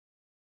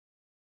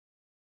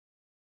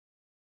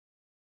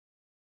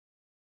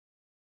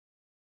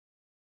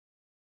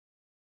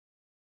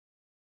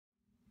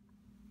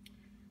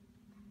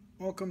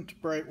Welcome to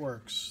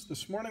BreitWerks.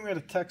 This morning we had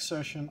a tech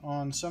session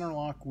on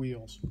Centerlock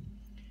wheels,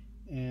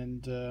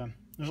 and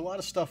there's a lot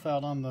of stuff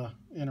out on the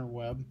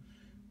interweb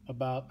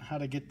about how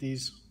to get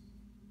these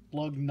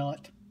lug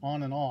nut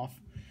on and off,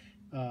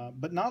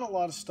 but not a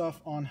lot of stuff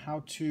on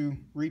how to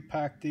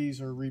repack these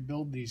or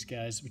rebuild these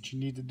guys, which you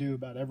need to do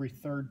about every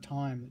third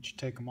time that you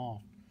take them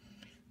off.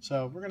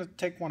 So we're going to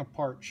take one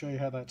apart, show you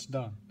how that's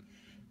done.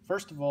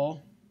 First of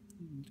all,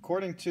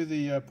 according to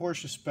the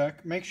Porsche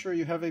spec, make sure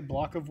you have a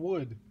block of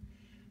wood.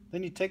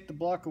 Then you take the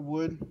block of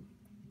wood,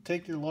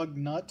 take your lug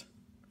nut,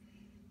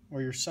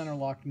 or your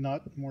Centerlock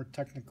nut, more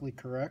technically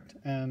correct,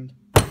 and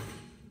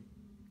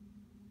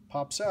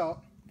pops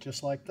out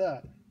just like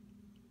that.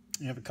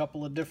 You have a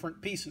couple of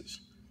different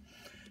pieces.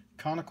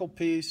 Conical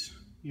piece,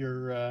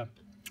 your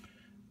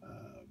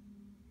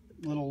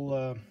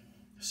little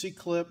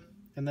C-clip,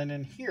 and then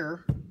in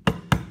here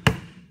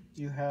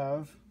you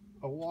have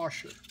a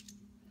washer.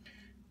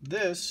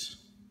 This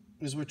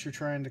is what you're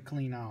trying to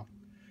clean out.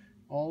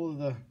 All of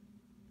the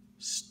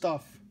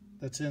stuff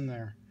that's in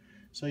there.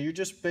 So you're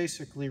just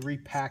basically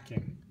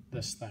repacking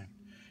this thing.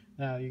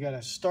 Now you got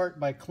to start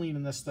by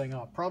cleaning this thing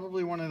up.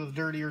 Probably one of the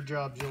dirtier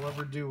jobs you'll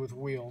ever do with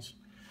wheels.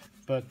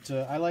 But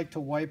I like to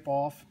wipe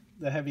off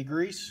the heavy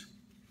grease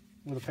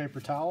with a paper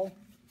towel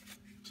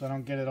so I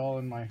don't get it all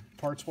in my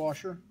parts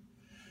washer.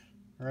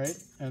 Right?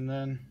 And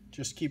then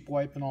just keep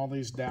wiping all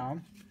these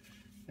down.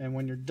 And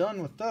when you're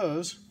done with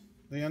those,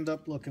 they end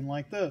up looking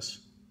like this.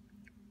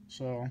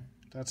 So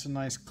that's a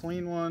nice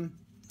clean one.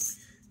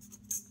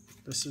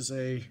 This is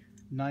a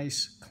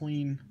nice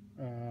clean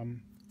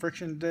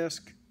friction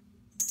disc,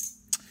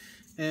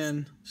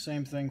 and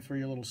same thing for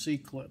your little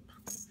C-clip.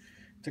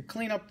 To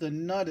clean up the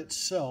nut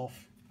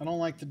itself, I don't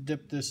like to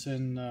dip this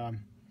in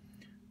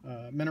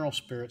mineral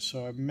spirits,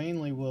 so I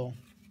mainly will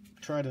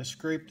try to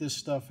scrape this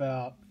stuff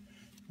out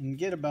and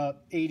get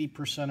about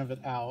 80% of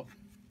it out,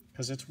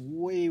 because it's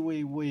way,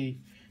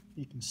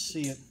 you can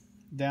see it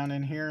down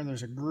in here.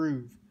 There's a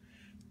groove,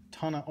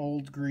 ton of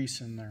old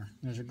grease in there.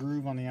 There's a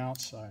groove on the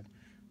outside.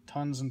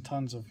 Tons and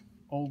tons of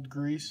old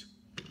grease.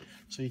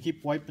 So you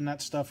keep wiping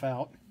that stuff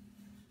out.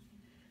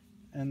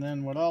 And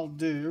then what I'll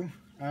do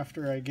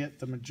after I get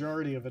the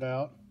majority of it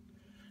out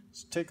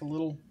is take a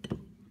little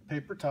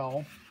paper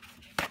towel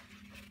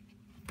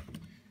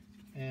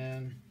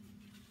and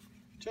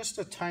just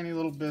a tiny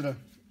little bit of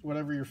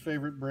whatever your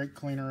favorite brake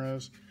cleaner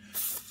is.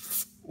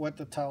 Wet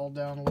the towel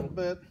down a little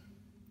bit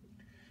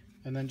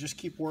and then just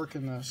keep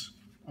working this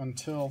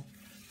until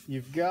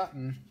you've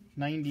gotten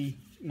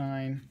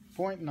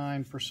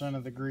 99.9%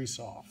 of the grease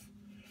off.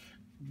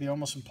 It'd be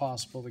almost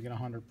impossible to get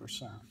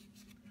 100%.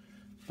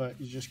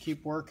 But you just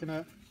keep working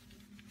it,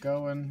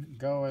 going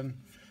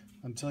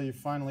until you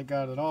finally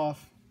got it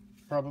off.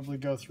 Probably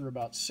go through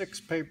about 6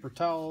 paper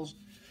towels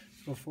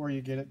before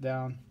you get it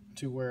down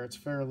to where it's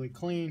fairly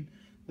clean.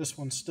 This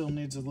one still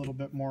needs a little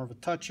bit more of a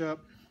touch-up,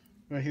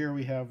 but here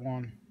we have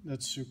one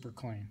that's super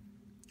clean.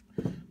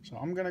 So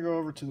I'm going to go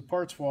over to the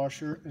parts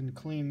washer and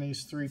clean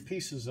these 3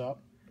 pieces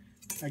up.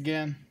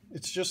 Again,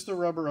 it's just the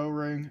rubber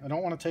O-ring. I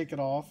don't want to take it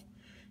off,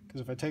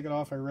 because if I take it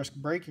off I risk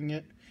breaking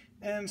it,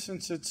 and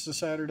since it's a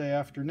Saturday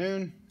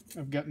afternoon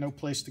I've got no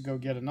place to go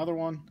get another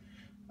one,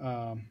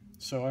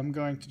 so I'm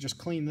going to just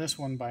clean this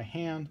one by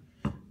hand,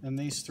 and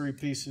these 3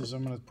 pieces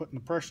I'm going to put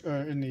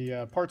in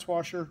the parts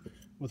washer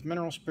with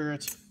mineral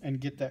spirits and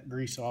get that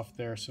grease off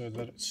there so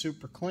that it's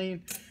super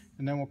clean.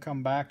 And then we'll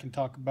come back and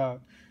talk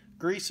about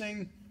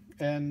greasing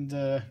and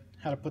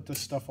how to put this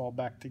stuff all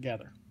back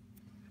together.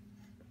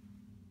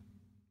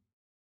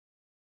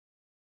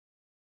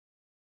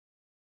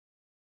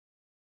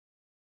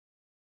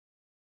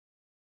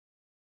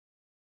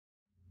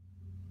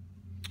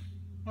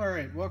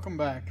 Alright, welcome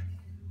back.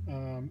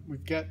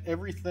 We've got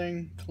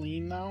everything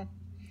clean now.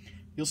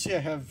 You'll see I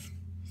have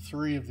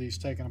 3 of these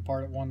taken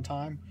apart at one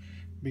time,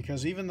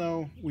 because even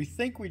though we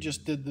think we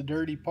just did the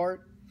dirty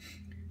part,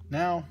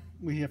 now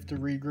we have to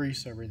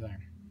re-grease everything.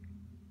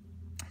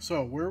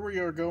 So where we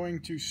are going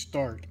to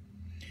start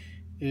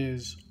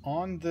is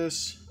on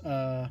this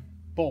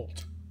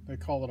bolt. They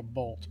call it a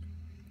bolt.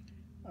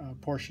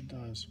 Porsche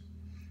does.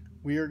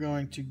 We are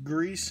going to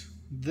grease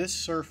this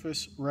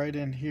surface right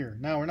in here.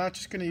 Now we're not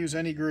just going to use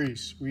any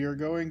grease. We are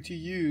going to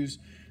use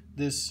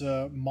this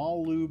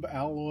Mollube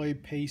alloy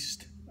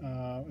paste.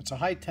 It's a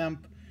high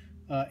temp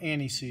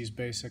anti-seize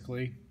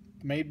basically,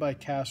 made by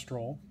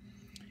Castrol.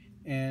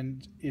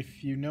 And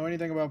if you know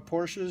anything about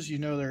Porsches, you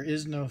know there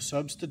is no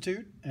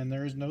substitute, and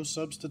there is no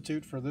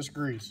substitute for this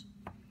grease.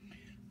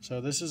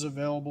 So this is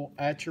available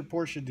at your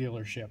Porsche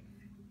dealership,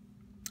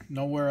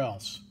 nowhere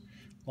else.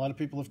 A lot of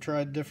people have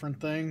tried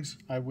different things.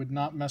 I would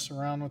not mess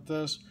around with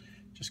this.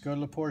 Just go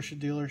to the Porsche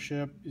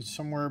dealership. It's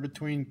somewhere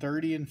between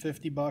 30 and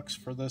 50 bucks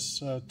for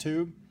this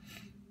tube.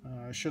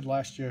 It should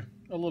last you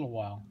a little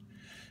while.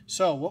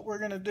 So what we're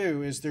going to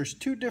do is there's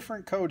 2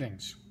 different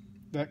coatings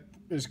that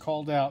is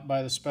called out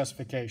by the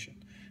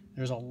specification.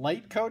 There's a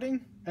light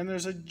coating and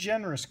there's a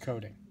generous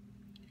coating.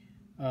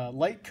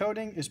 Light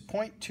coating is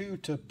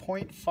 0.2 to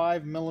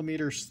 0.5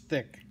 millimeters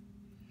thick.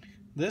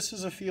 This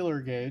is a feeler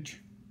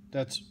gauge,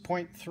 that's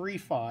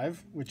 0.35,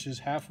 which is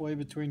halfway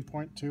between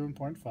 0.2 and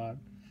 0.5,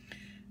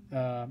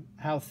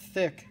 how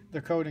thick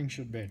the coating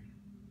should be.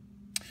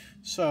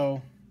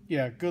 So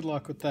yeah, good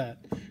luck with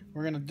that.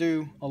 We're going to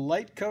do a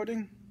light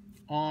coating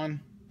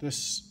on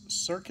this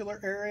circular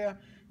area,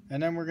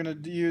 and then we're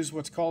going to use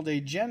what's called a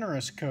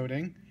generous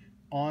coating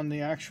on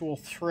the actual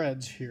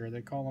threads here.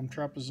 They call them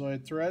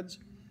trapezoid threads,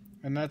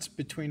 and that's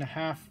between a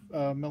half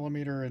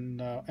millimeter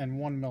and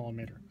 1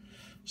 millimeter.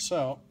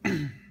 So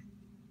we're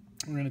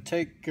going to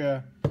take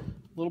a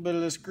little bit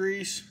of this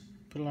grease,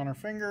 put it on our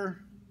finger,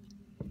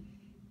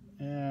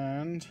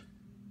 and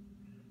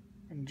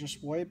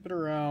just wipe it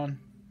around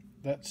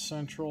that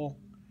central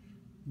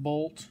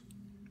bolt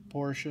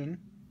portion.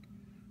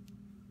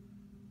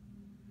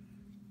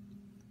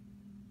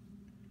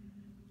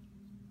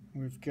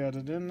 We've got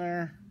it in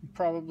there. You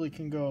probably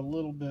can go a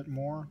little bit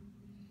more,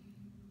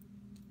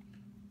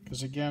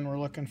 because again, we're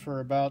looking for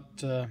about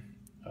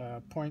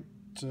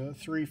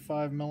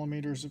 0.35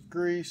 millimeters of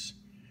grease.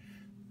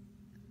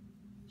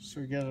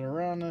 So we get it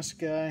around this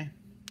guy.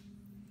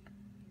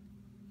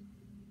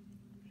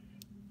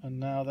 And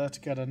now that's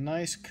got a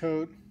nice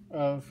coat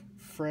of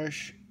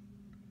fresh,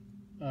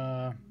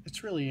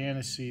 it's really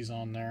anise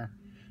on there,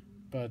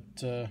 but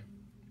the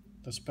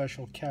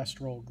special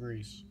castrol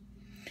grease.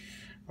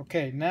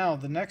 Okay, now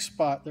the next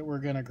spot that we're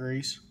going to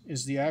grease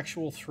is the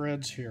actual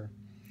threads here.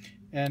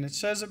 And it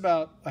says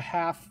about a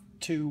half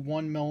to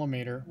 1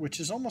 millimeter, which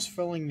is almost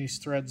filling these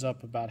threads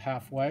up about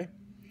halfway.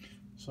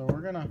 So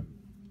we're going to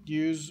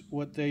use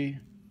what they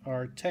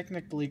are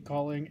technically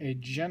calling a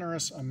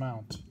generous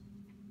amount.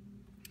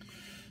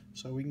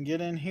 So we can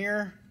get in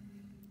here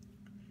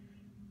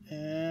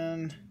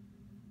and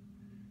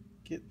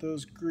get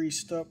those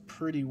greased up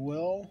pretty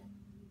well.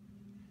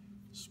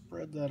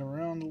 Spread that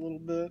around a little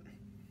bit.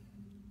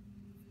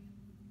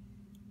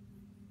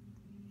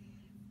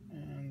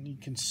 And you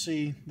can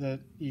see that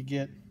you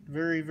get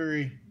very,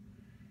 very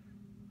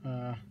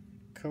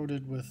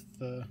coated with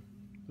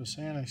this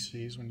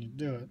anise when you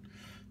do it.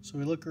 So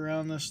we look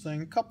around this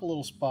thing, a couple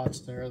little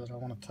spots there that I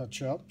want to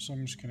touch up, so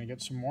I'm just going to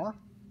get some more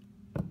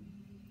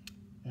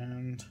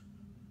and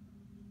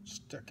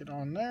stick it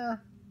on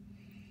there,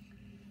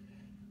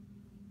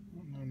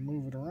 and then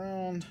move it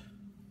around,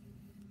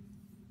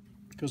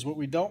 because what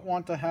we don't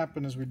want to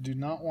happen is we do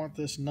not want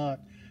this nut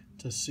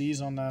to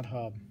seize on that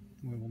hub.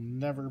 We will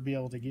never be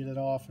able to get it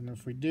off, and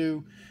if we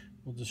do,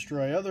 we'll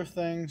destroy other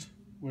things,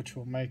 which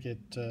will make it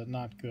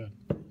not good.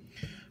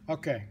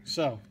 Okay,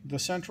 so the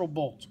central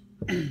bolt,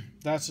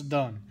 that's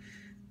done.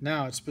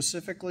 Now it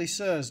specifically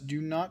says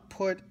do not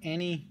put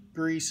any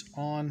grease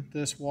on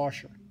this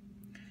washer.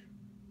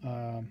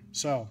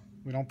 So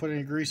we don't put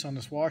any grease on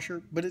this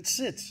washer, but it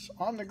sits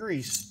on the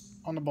grease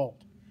on the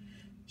bolt.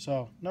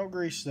 So no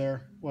grease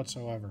there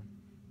whatsoever.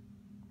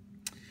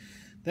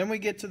 Then we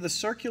get to the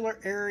circular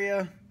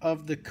area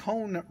of the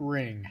cone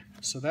ring.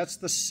 So that's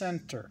the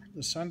center.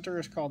 The center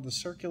is called the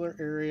circular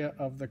area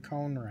of the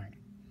cone ring.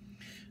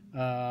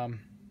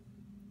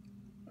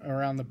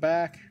 Around the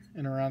back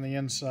and around the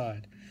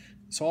inside.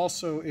 This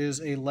also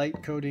is a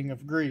light coating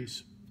of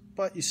grease.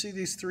 But you see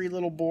these three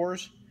little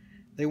bores?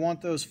 They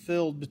want those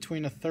filled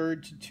between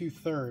 1/3 to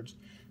 2/3.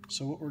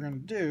 So what we're going to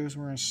do is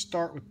we're going to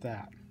start with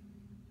that.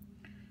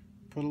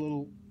 Put a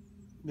little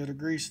bit of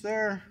grease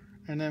there,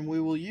 and then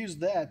we will use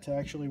that to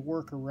actually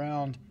work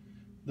around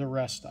the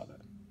rest of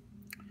it.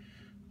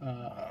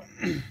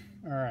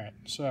 Alright,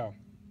 so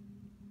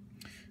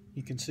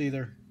you can see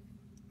they're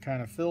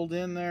kind of filled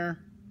in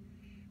there,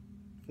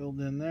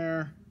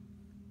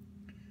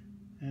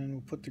 and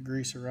we'll put the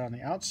grease around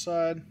the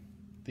outside,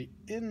 the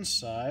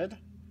inside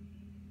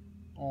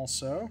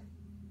also.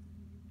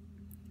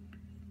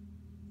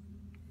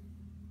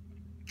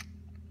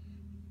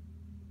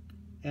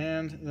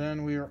 And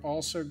then we are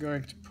also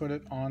going to put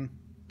it on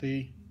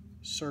the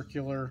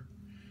circular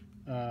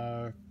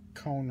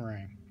cone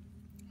ring.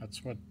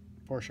 That's what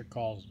Porsche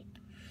calls it.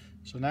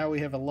 So now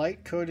we have a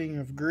light coating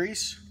of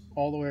grease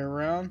all the way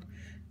around.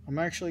 I'm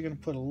actually going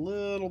to put a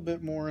little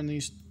bit more in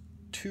these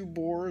two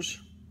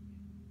bores.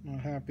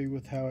 Not happy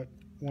with how it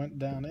went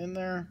down in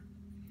there.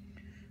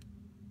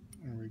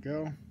 There we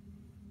go.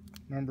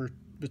 Remember,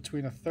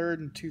 between 1/3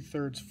 and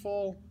 2/3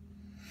 full.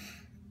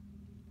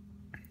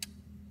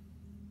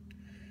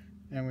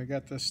 And we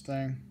got this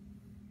thing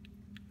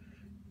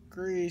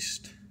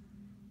greased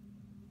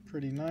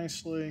pretty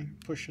nicely,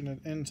 pushing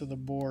it into the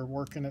bore,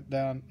 working it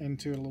down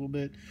into it a little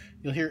bit.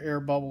 You'll hear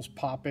air bubbles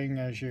popping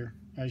as you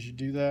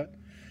do that,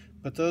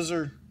 but those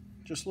are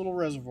just little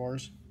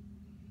reservoirs.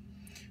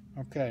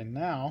 Okay,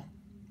 now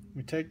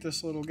we take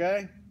this little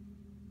guy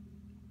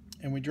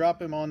and we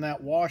drop him on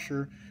that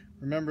washer.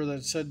 Remember that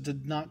it said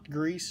did not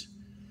grease.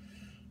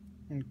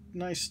 And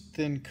nice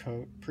thin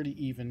coat, pretty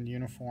even,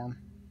 uniform.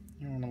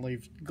 You don't want to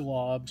leave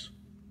globs.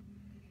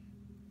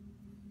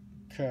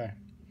 Okay,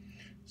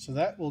 so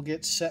that will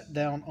get set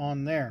down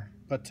on there.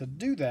 But to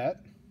do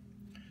that,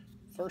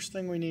 first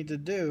thing we need to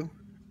do,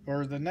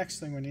 or the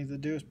next thing we need to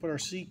do, is put our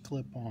seat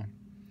clip on.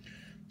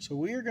 So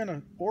we are going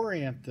to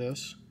orient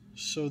this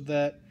so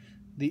that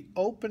the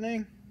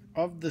opening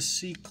of the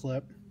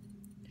C-clip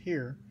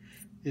here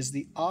is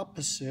the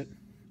opposite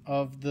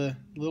of the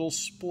little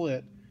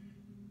split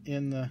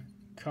in the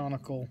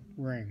conical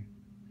ring.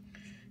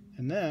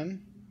 And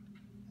then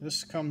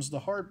this comes the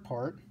hard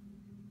part,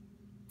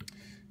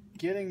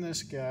 getting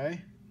this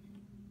guy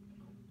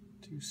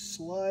to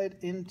slide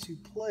into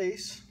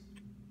place.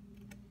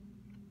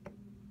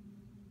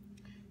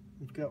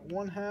 We've got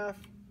one half.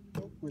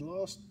 Oh, we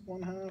lost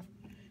one half,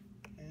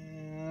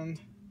 and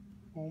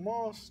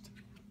almost.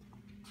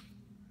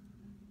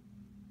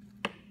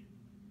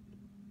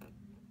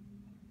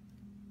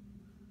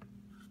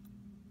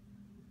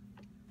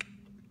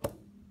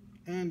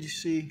 And you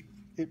see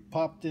it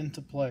popped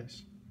into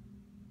place.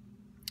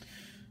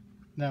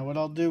 Now what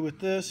I'll do with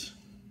this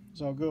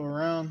is I'll go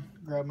around,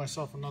 grab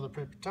myself another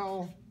paper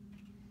towel,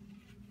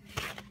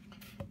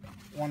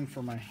 one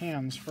for my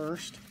hands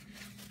first,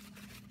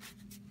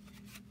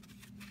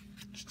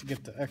 just to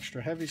get the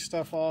extra heavy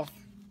stuff off,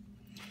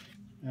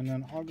 and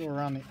then I'll go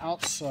around the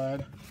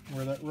outside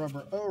where that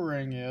rubber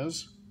O-ring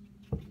is.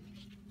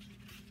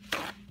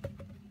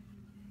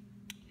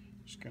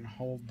 Just gonna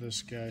hold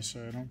this guy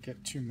so I don't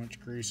get too much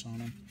grease on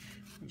him.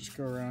 I'll just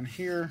go around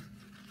here,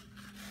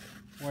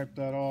 wipe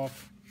that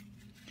off,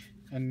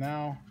 and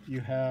now you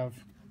have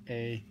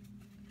a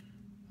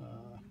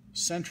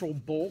central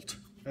bolt,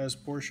 as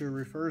Porsche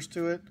refers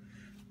to it,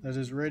 that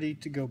is ready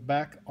to go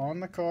back on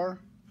the car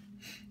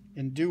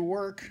and do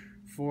work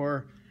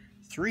for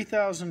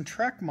 3,000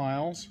 track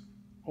miles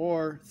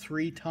or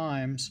 3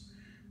 times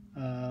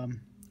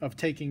of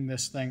taking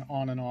this thing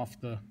on and off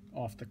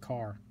the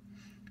car.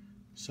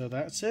 So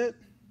that's it.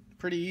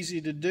 Pretty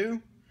easy to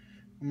do.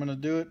 I'm going to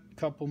do it a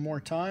couple more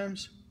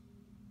times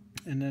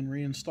and then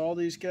reinstall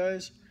these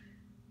guys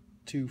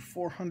to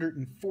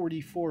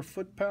 444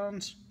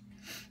 foot-pounds.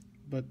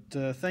 But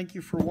thank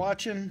you for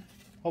watching.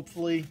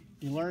 Hopefully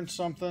you learned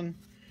something.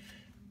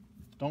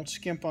 Don't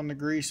skimp on the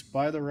grease.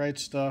 Buy the right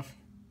stuff.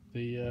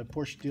 The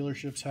Porsche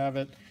dealerships have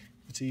it.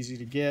 It's easy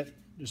to get.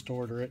 Just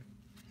order it.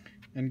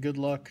 And good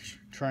luck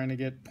trying to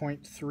get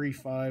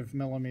 0.35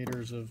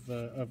 millimeters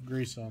of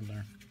grease on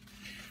there.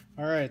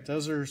 All right,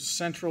 those are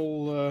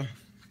central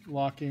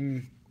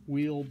locking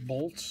wheel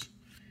bolts,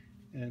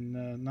 and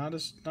not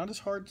as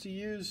hard to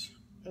use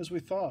as we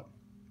thought.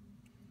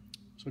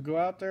 So go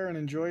out there and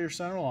enjoy your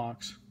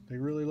Centerlocks. They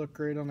really look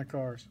great on the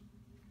cars.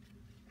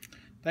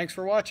 Thanks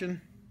for watching.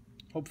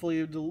 Hopefully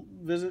you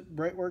visit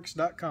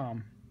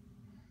BreitWerks.com.